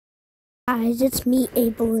Guys, it's me,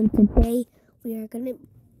 Abel, and today we are going to be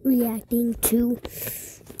reacting to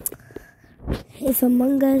if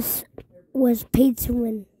Among Us was paid to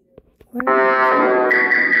win.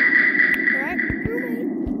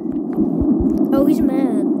 Oh, he's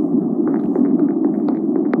mad.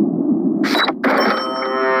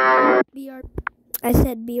 I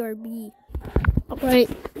said BRB.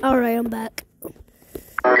 Alright, I'm back.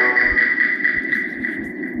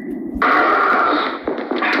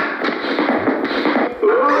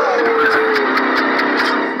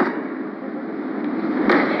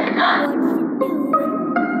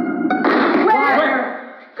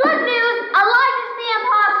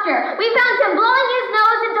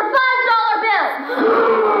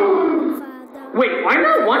 Wait, why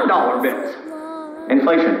not $1 bills?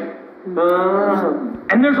 Inflation.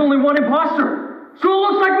 And there's only one imposter. So it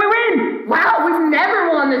looks like we win! Wow, we've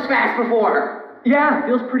never won this fast before. Yeah, it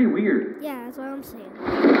feels pretty weird. Yeah, that's what I'm saying.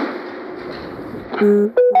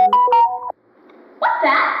 What's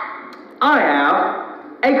that? I have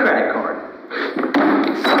a credit card.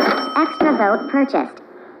 Extra vote purchased.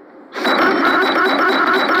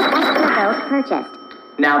 Extra vote purchased.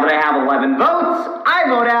 Now that I have 11 votes, I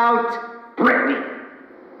vote out Brittany.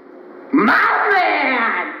 My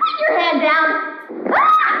man! Put your hand down.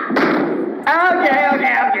 Okay.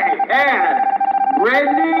 And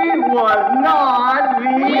Brittany was not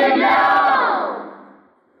the...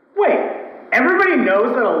 Wait, everybody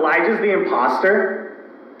knows that Elijah's the imposter?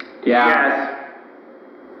 Yeah. Yes.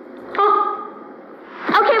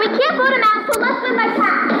 Okay, we can't vote him out, so let's win by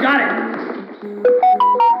pass. Got it.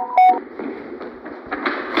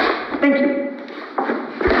 Thank you.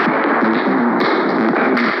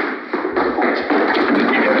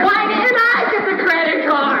 Why didn't I get the credit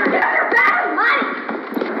card? Because you're bad at money.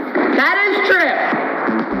 That is true.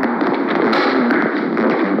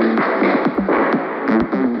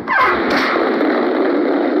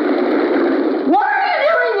 What are you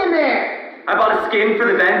doing in there? I bought a skin for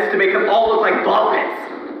the vents to make them all look like ball pits.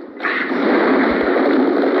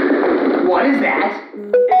 What is that?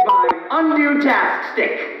 It's my undo task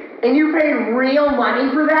stick. And you paid real money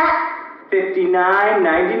for that?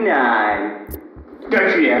 $59.99.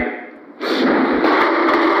 Don't you yet?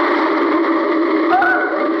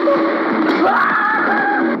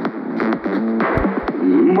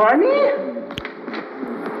 Money?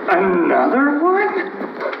 Another one?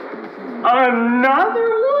 Another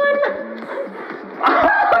one?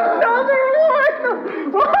 Another one?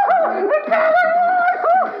 Another one?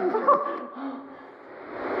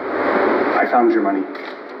 I found your money.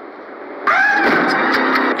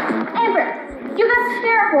 Amber, you got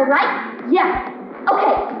hysterical, right? Yeah.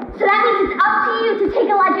 Okay, so that means it's up to you to take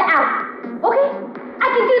Elijah out. Okay? I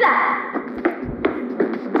can do that.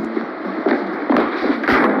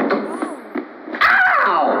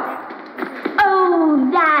 Ow! Oh,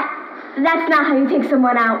 that's not how you take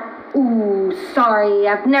someone out. Ooh, sorry,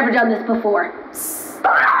 I've never done this before.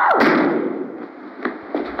 Oh!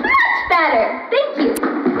 Much better, thank you.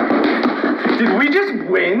 Did we just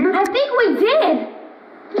win? I think we did.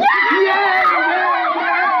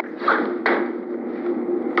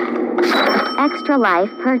 Extra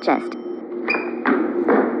life purchased.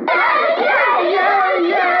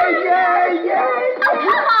 Oh,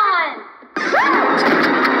 come on!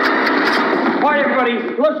 All right, everybody,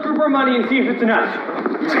 let's group our money and see if it's enough.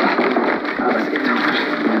 This is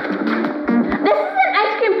an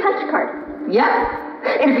ice cream punch card. Yep.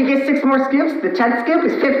 And if you get 6 more skips, the 10th skip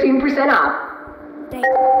is 15% off.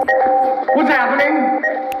 What's happening?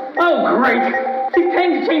 Oh, great. He's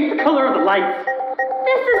paying to change the color of the lights.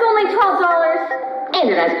 This is only $12. And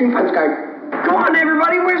an ice cream punch card. Come on,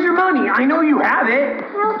 everybody, where's your money? I know you have it.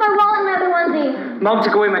 How's my wallet and my other onesie? Mom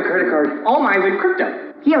took away my credit card. All mine's in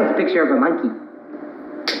crypto. He owns a picture of a monkey.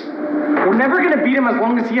 We're never gonna beat him as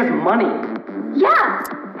long as he has money. Yeah,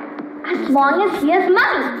 as long as he has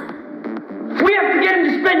money. We have to get him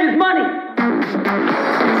to spend his money.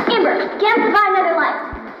 Amber, get him to buy another light.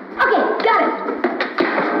 Okay, got it.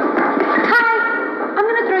 Hi, I'm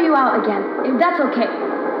gonna throw you out again, if that's okay.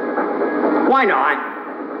 Why not?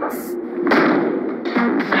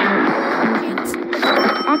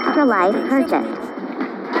 Extra life purchased.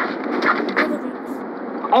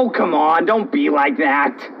 Oh, come on, don't be like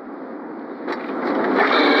that.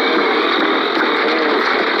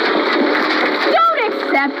 Don't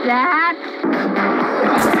accept that.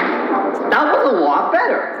 That was a lot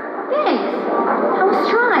better. Thanks, I was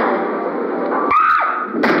trying.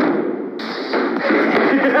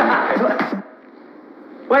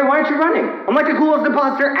 Wait, why aren't you running? I'm like the coolest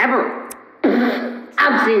imposter ever.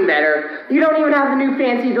 I've seen better. You don't even have the new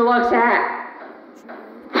fancy deluxe hat.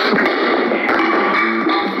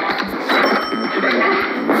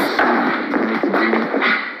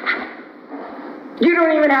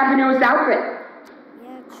 even have the newest outfit.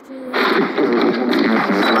 Yeah, it's true.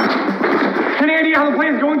 Any idea how the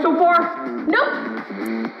plan's going so far? Nope.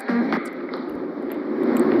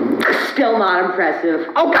 Still not impressive.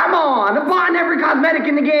 Oh, come on! I bought every cosmetic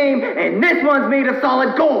in the game, and this one's made of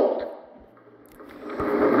solid gold.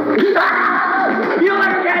 You'll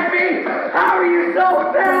never catch me! How are you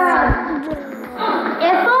so fast?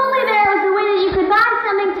 If only there was a way that you could buy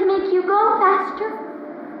something to make you go faster.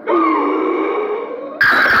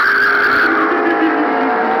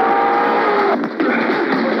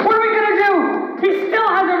 What are we gonna do? He still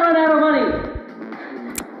hasn't run out of money.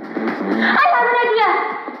 I have an idea!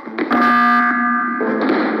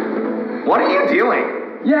 What are you doing?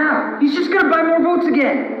 Yeah, he's just gonna buy more votes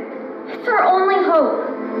again. It's our only hope.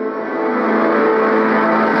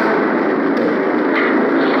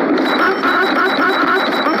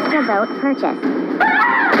 Extra vote purchased.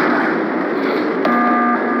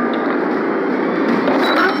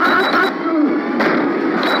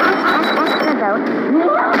 Extra vote.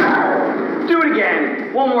 Do it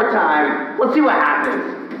again. One more time. Let's see what happens.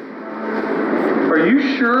 Are you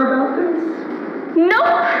sure about this?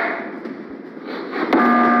 Nope!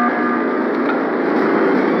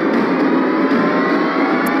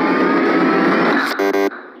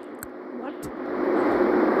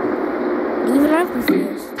 Even I'm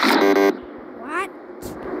confused. What?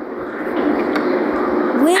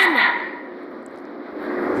 When?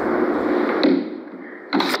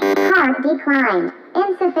 Card declined.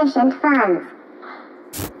 Insufficient funds.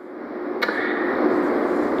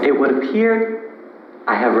 It would appear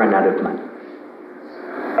I have run out of money.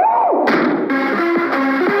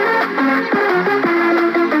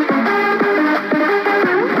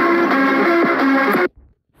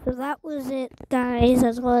 So that was it, guys.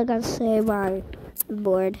 That's all I got to say about the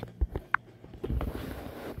board.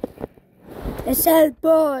 It says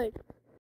board.